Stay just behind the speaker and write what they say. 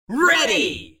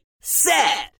Ready,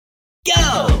 set,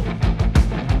 go!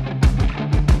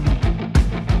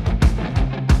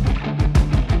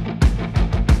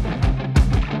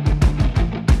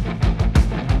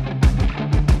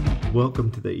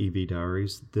 Welcome to the EV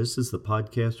Diaries. This is the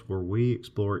podcast where we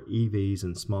explore EVs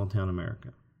in small-town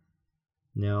America.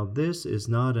 Now, this is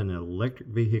not an electric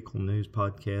vehicle news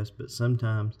podcast, but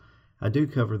sometimes I do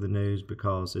cover the news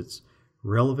because it's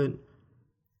relevant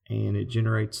and it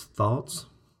generates thoughts.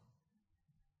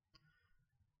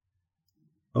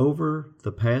 Over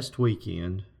the past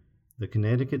weekend, the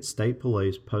Connecticut State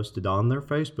Police posted on their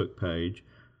Facebook page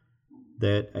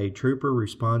that a trooper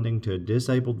responding to a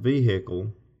disabled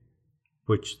vehicle,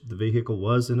 which the vehicle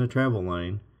was in a travel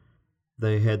lane,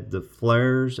 they had the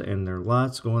flares and their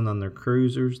lights going on their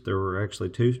cruisers. There were actually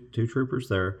two troopers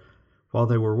there. While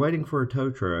they were waiting for a tow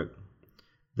truck,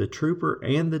 the trooper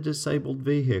and the disabled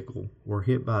vehicle were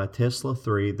hit by a Tesla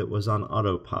 3 that was on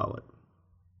autopilot.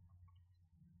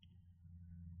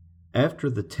 After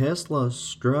the Tesla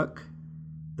struck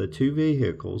the two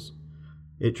vehicles,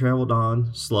 it traveled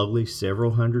on slowly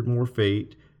several hundred more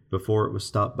feet before it was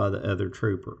stopped by the other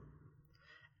trooper.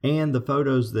 And the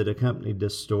photos that accompanied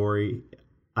this story,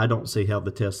 I don't see how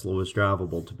the Tesla was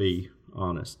drivable, to be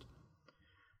honest.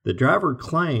 The driver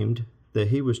claimed that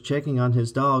he was checking on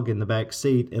his dog in the back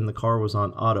seat and the car was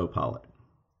on autopilot.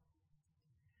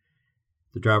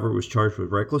 The driver was charged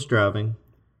with reckless driving,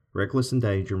 reckless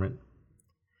endangerment,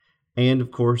 and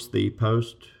of course the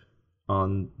post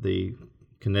on the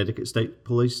Connecticut State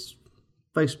Police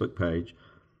Facebook page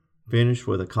finished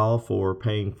with a call for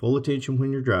paying full attention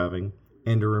when you're driving,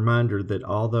 and a reminder that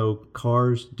although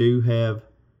cars do have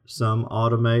some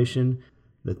automation,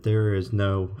 that there is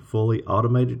no fully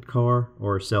automated car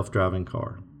or a self-driving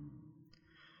car.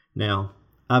 Now,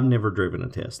 I've never driven a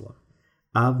Tesla.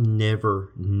 I've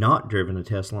never not driven a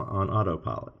Tesla on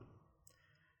autopilot.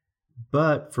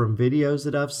 But from videos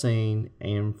that I've seen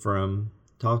and from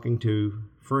talking to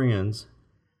friends,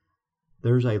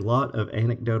 there's a lot of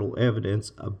anecdotal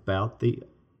evidence about the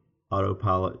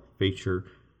autopilot feature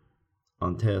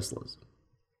on Teslas.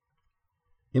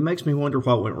 It makes me wonder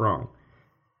what went wrong.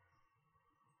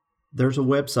 There's a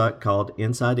website called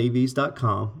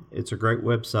InsideEVs.com. It's a great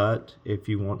website if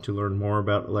you want to learn more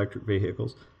about electric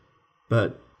vehicles.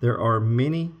 But there are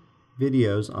many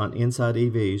videos on Inside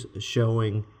EVs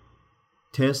showing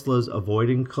Teslas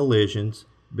avoiding collisions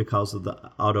because of the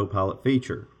autopilot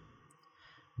feature.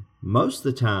 Most of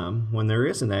the time, when there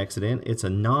is an accident, it's a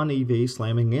non-EV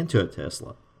slamming into a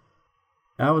Tesla.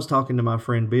 I was talking to my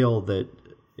friend Bill that,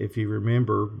 if you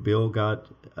remember, Bill got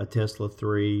a Tesla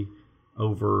 3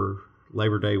 over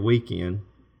Labor Day weekend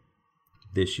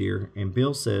this year, and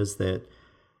Bill says that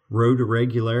road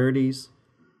irregularities,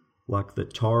 like the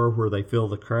tar where they fill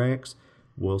the cracks,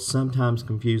 will sometimes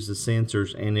confuse the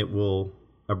sensors and it will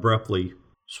abruptly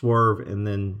swerve and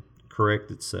then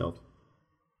correct itself.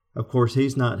 Of course,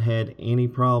 he's not had any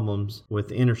problems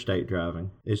with interstate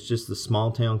driving. It's just the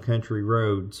small town country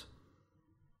roads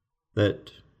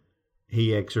that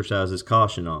he exercises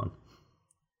caution on.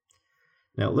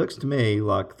 Now, it looks to me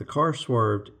like the car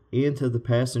swerved into the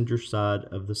passenger side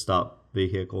of the stopped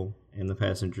vehicle and the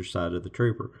passenger side of the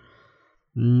trooper.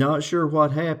 Not sure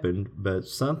what happened, but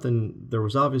there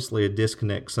was obviously a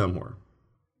disconnect somewhere.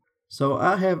 So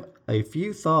I have a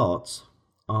few thoughts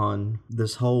on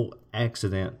this whole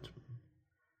accident.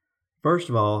 First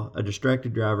of all, a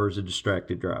distracted driver is a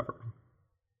distracted driver.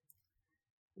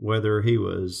 Whether he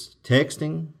was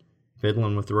texting,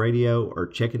 fiddling with the radio, or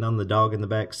checking on the dog in the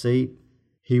back seat,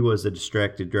 he was a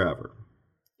distracted driver.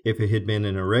 If it had been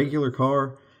in a regular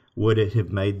car, would it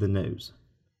have made the news?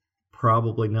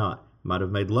 Probably not. Might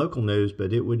have made local news,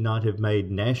 but it would not have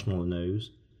made national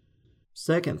news.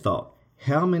 Second thought,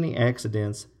 how many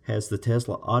accidents has the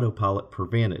Tesla Autopilot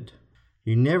prevented?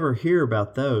 You never hear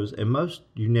about those, and most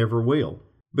you never will,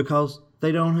 because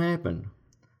they don't happen.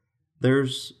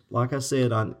 There's, like I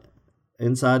said, on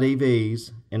Inside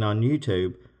EVs and on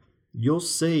YouTube, you'll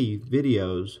see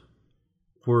videos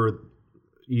where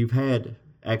you've had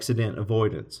accident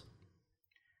avoidance.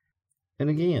 And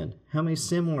again, how many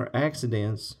similar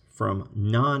accidents from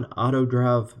non-auto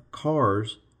drive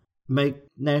cars make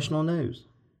national news?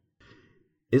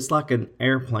 It's like an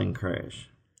airplane crash.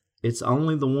 It's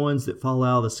only the ones that fall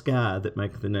out of the sky that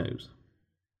make the news.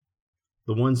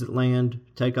 The ones that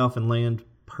take off and land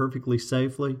perfectly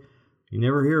safely, you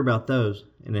never hear about those,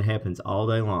 and it happens all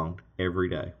day long, every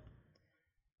day.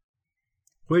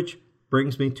 Which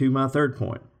brings me to my third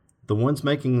point. The ones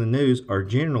making the news are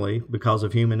generally because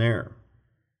of human error.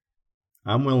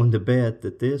 I'm willing to bet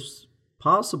that this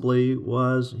possibly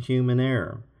was human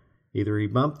error. Either he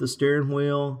bumped the steering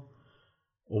wheel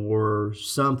or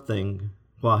something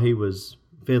while he was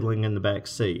fiddling in the back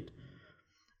seat.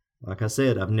 Like I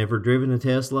said, I've never driven a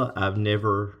Tesla. I've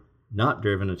never not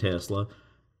driven a Tesla.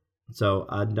 So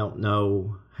I don't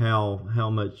know how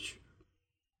much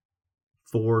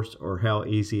force or how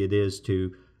easy it is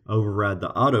to override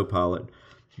the autopilot.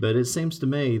 But it seems to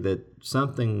me that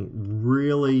something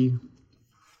really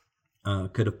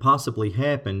could have possibly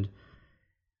happened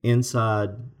inside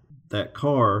that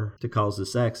car to cause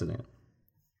this accident.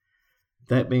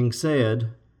 That being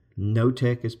said, no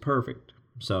tech is perfect.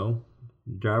 So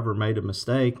the driver made a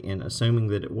mistake in assuming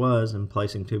that it was and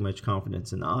placing too much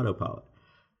confidence in the autopilot.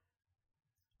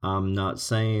 I'm not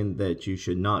saying that you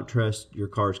should not trust your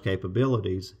car's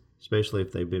capabilities, especially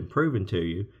if they've been proven to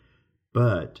you,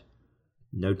 but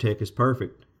no tech is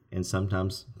perfect, and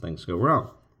sometimes things go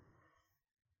wrong.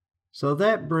 So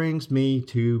that brings me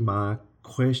to my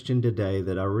question today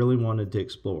that I really wanted to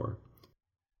explore.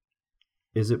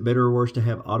 Is it better or worse to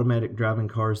have automatic driving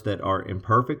cars that are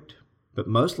imperfect, but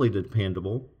mostly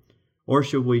dependable, or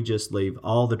should we just leave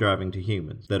all the driving to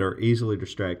humans that are easily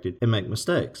distracted and make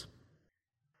mistakes?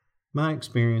 My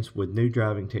experience with new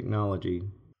driving technology,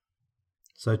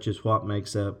 such as what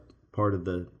makes up part of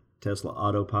the Tesla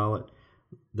Autopilot,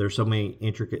 there's so many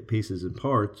intricate pieces and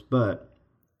parts, but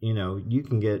you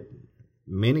can get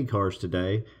many cars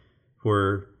today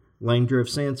where lane drift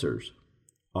sensors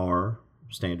are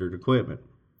standard equipment.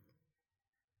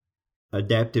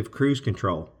 Adaptive cruise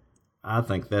control, I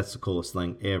think that's the coolest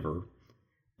thing ever,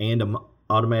 and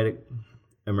automatic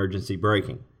emergency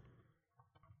braking.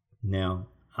 Now,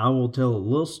 I will tell a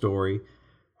little story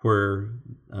where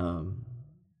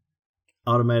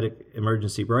automatic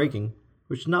emergency braking,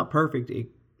 which is not perfect, it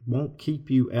won't keep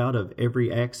you out of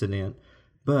every accident,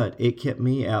 but it kept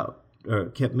me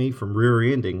from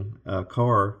rear-ending a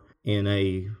car in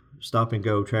a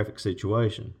stop-and-go traffic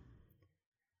situation.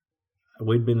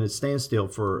 We'd been at a standstill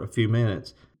for a few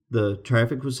minutes. The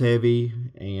traffic was heavy,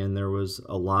 and there was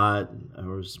a lot. There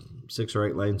was 6 or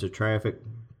 8 lanes of traffic,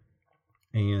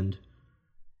 and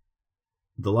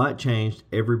the light changed.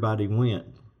 Everybody went.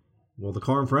 Well, the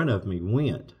car in front of me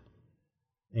went,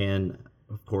 and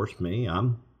of course,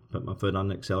 I'm put my foot on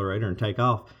the accelerator and take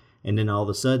off, and then all of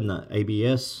a sudden, the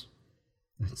ABS.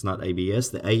 It's not ABS,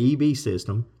 the AEB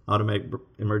system, automatic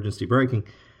emergency braking,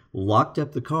 locked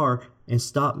up the car and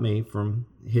stopped me from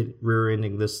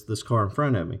rear-ending this car in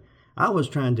front of me. I was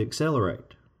trying to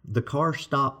accelerate. The car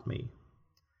stopped me.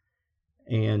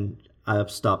 And I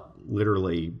stopped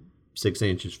literally 6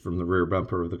 inches from the rear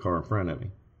bumper of the car in front of me.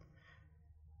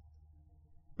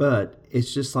 But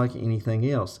it's just like anything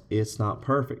else. It's not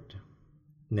perfect.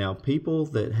 Now, people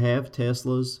that have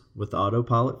Teslas with the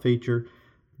autopilot feature,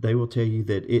 they will tell you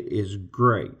that it is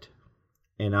great.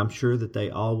 And I'm sure that they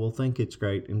all will think it's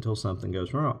great until something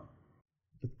goes wrong.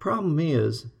 The problem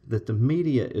is that the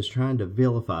media is trying to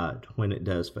vilify it when it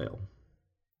does fail.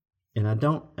 And I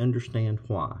don't understand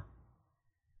why.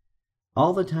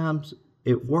 All the times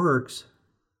it works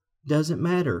doesn't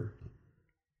matter.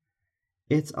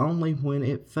 It's only when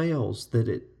it fails that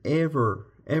it ever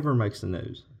makes the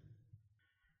news.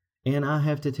 And I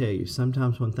have to tell you,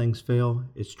 sometimes when things fail,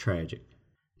 it's tragic.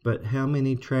 But how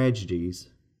many tragedies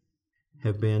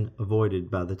have been avoided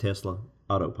by the Tesla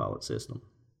Autopilot system?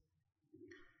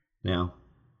 Now,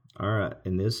 all right,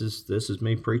 and this is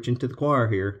me preaching to the choir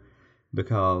here,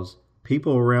 because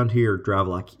people around here drive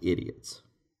like idiots.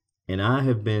 And I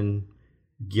have been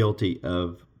guilty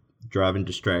of driving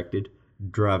distracted,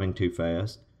 driving too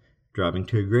fast, driving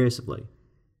too aggressively.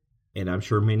 And I'm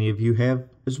sure many of you have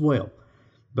as well.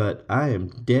 But I am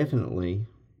definitely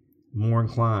more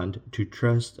inclined to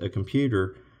trust a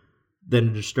computer than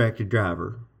a distracted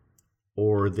driver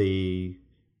or the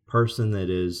person that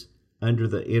is under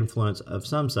the influence of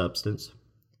some substance.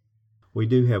 We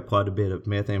do have quite a bit of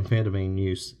methamphetamine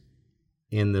use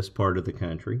in this part of the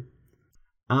country.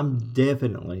 I'm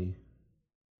definitely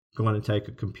going to take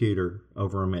a computer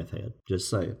over a meth head. Just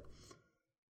saying.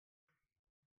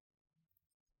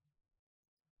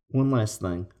 One last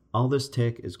thing. All this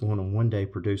tech is going to one day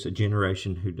produce a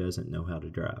generation who doesn't know how to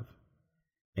drive.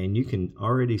 And you can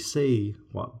already see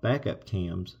what backup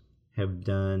cams have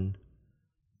done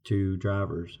to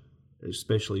drivers,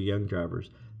 especially young drivers.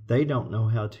 They don't know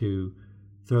how to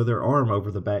throw their arm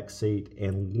over the back seat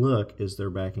and look as they're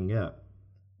backing up.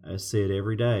 I see it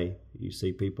every day. You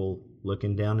see people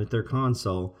looking down at their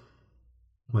console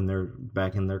when they're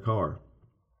backing their car.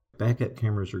 Backup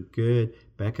cameras are good.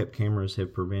 Backup cameras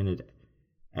have prevented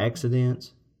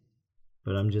accidents.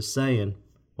 But I'm just saying,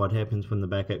 what happens when the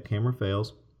backup camera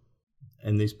fails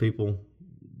and these people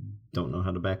don't know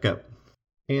how to back up?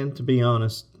 And to be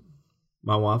honest,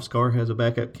 my wife's car has a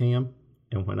backup cam,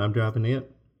 and when I'm driving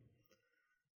it,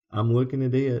 I'm looking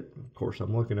at it. Of course,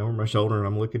 I'm looking over my shoulder, and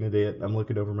I'm looking at it. I'm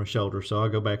looking over my shoulder, so I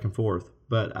go back and forth.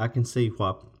 But I can see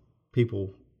why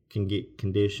people can get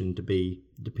conditioned to be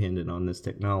dependent on this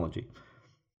technology.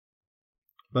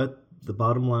 But the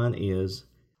bottom line is,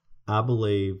 I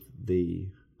believe the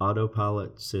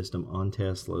Autopilot system on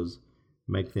Teslas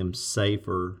make them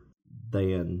safer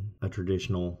than a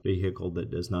traditional vehicle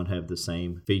that does not have the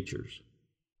same features.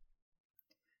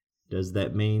 Does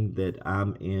that mean that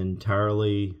I'm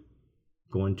entirely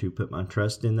going to put my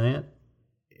trust in that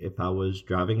if I was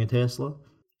driving a Tesla?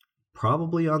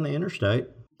 Probably on the interstate.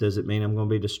 Does it mean I'm going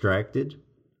to be distracted?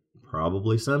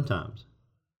 Probably sometimes.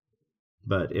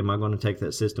 But am I going to take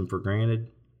that system for granted?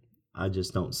 I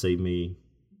just don't see me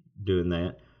doing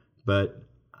that. But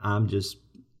I'm just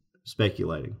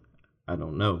speculating. I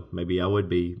don't know. Maybe I would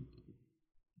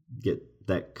get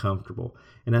that comfortable.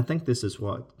 And I think this is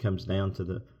what comes down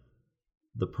to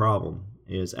the problem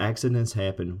is accidents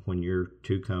happen when you're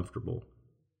too comfortable.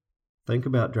 Think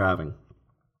about driving.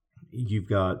 You've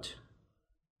got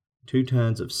 2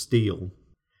 tons of steel,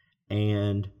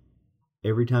 and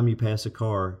every time you pass a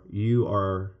car, you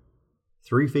are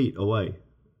 3 feet away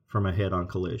from a head-on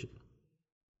collision.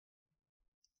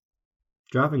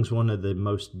 Driving is one of the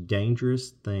most dangerous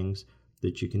things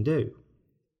that you can do.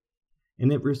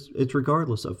 And it's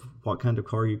regardless of what kind of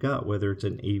car you got, whether it's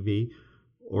an EV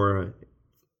or a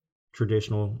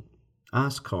traditional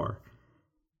ICE car.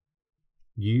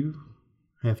 You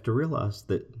have to realize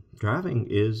that driving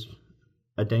is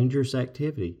a dangerous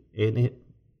activity, and it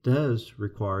does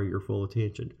require your full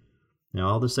attention. Now,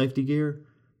 all the safety gear,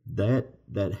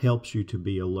 that helps you to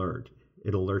be alert.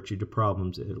 It alerts you to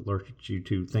problems. It alerts you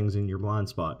to things in your blind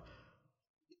spot.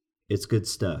 It's good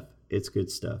stuff. It's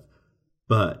good stuff.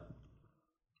 But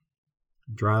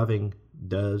driving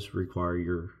does require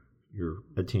your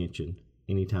attention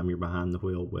anytime you're behind the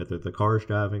wheel, whether the car's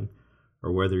driving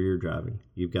or whether you're driving.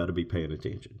 You've got to be paying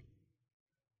attention.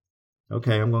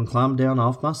 Okay, I'm going to climb down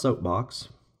off my soapbox.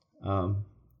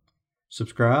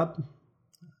 Subscribe,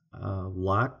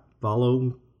 like,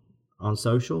 follow on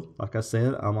social. Like I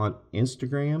said, I'm on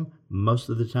Instagram most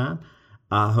of the time.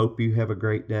 I hope you have a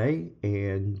great day,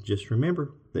 and just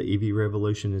remember, the EV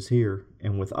revolution is here,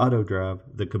 and with auto drive,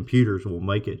 the computers will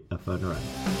make it a fun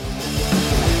ride.